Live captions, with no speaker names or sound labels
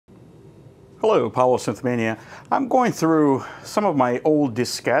Hello, Paolo Synthmania. I'm going through some of my old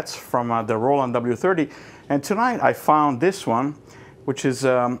diskettes from the Roland W-30, and tonight I found this one, which is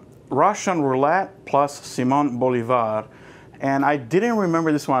Russian Roulette plus Simon Bolivar, and I didn't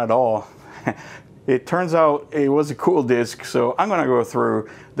remember this one at all. It turns out it was a cool disc, so I'm going to go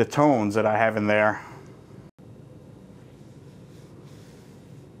through the tones that I have in there.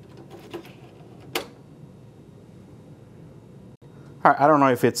 All right, I don't know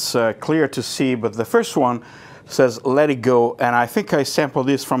if it's clear to see, but the first one says Let It Go, and I think I sampled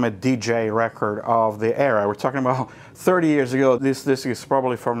this from a DJ record of the era. We're talking about 30 years ago. This disc is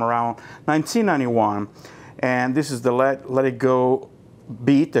probably from around 1991, and this is the Let It Go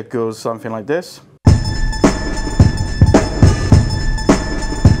beat that goes something like this.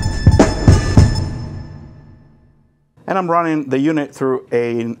 And I'm running the unit through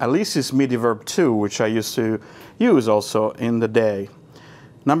an Alesis MIDI Verb 2, which I used to use also in the day.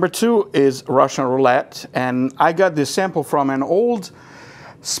 Number 2 is Russian Roulette, and I got this sample from an old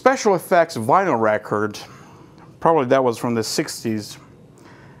special effects vinyl record. Probably that was from the 60s.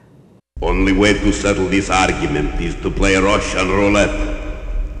 Only way to settle this argument is to play Russian Roulette.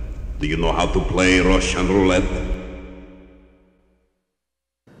 Do you know how to play Russian Roulette?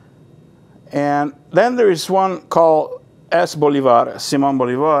 And then there is one called S. Bolivar, Simon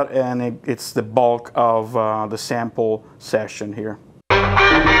Bolivar, and it's the bulk of the sample session here.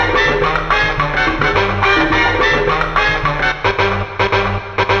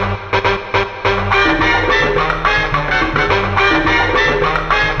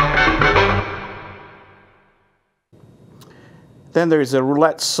 Then there is a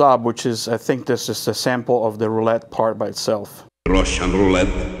Roulette sub, which is, I think this is a sample of the Roulette part by itself. Russian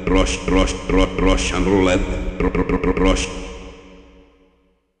Roulette, Russian Roulette, Russian.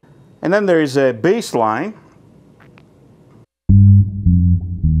 And then there is a bass line.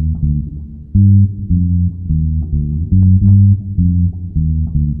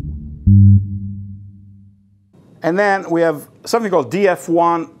 And then we have something called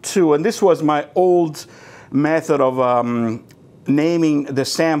DF1-2, and this was my old method of naming the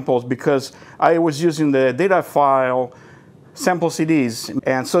samples because I was using the data file sample CDs,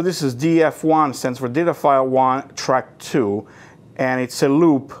 and so this is DF1, stands for data file 1 track 2, and it's a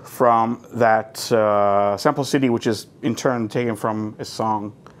loop from that sample CD, which is in turn taken from a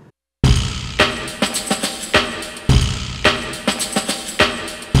song.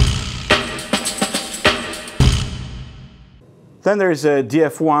 Then there is a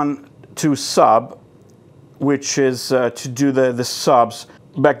DF1-2 sub, which is to do the subs.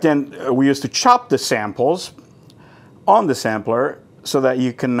 Back then we used to chop the samples on the sampler so that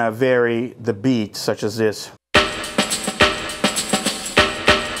you can vary the beat, such as this.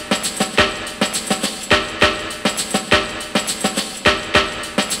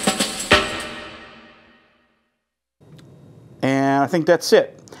 And I think that's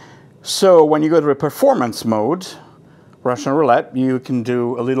it. So when you go to the performance mode, Russian Roulette, you can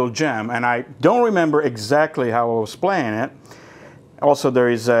do a little jam, and I don't remember exactly how I was playing it. Also, there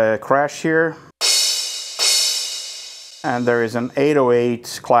is a crash here, and there is an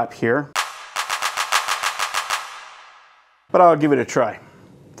 808 clap here, but I'll give it a try.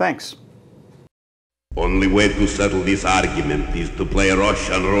 Thanks. Only way to settle this argument is to play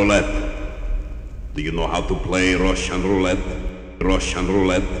Russian Roulette. Do you know how to play Russian Roulette? Russian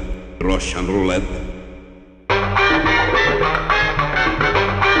Roulette, Russian Roulette.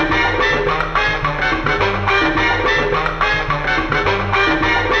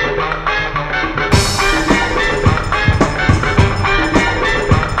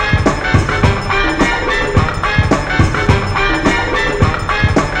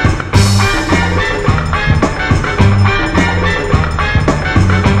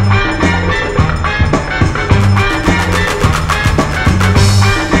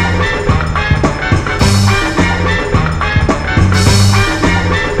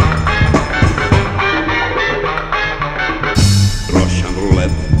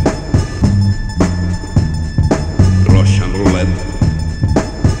 Russian Roulette.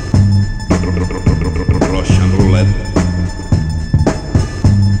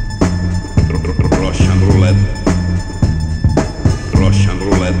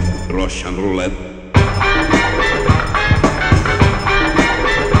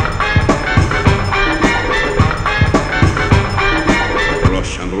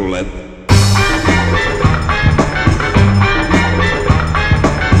 Russian Roulette.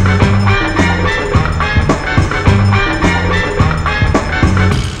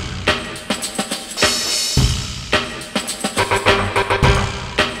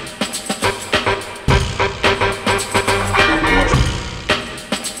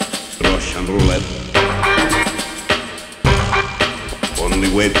 Russian Russian roulette.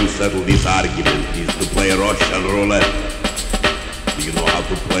 Only way to settle this argument is to play Russian roulette. Do you know how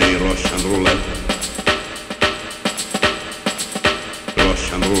to play Russian roulette?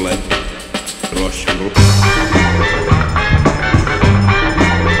 Russian roulette. Russian roulette.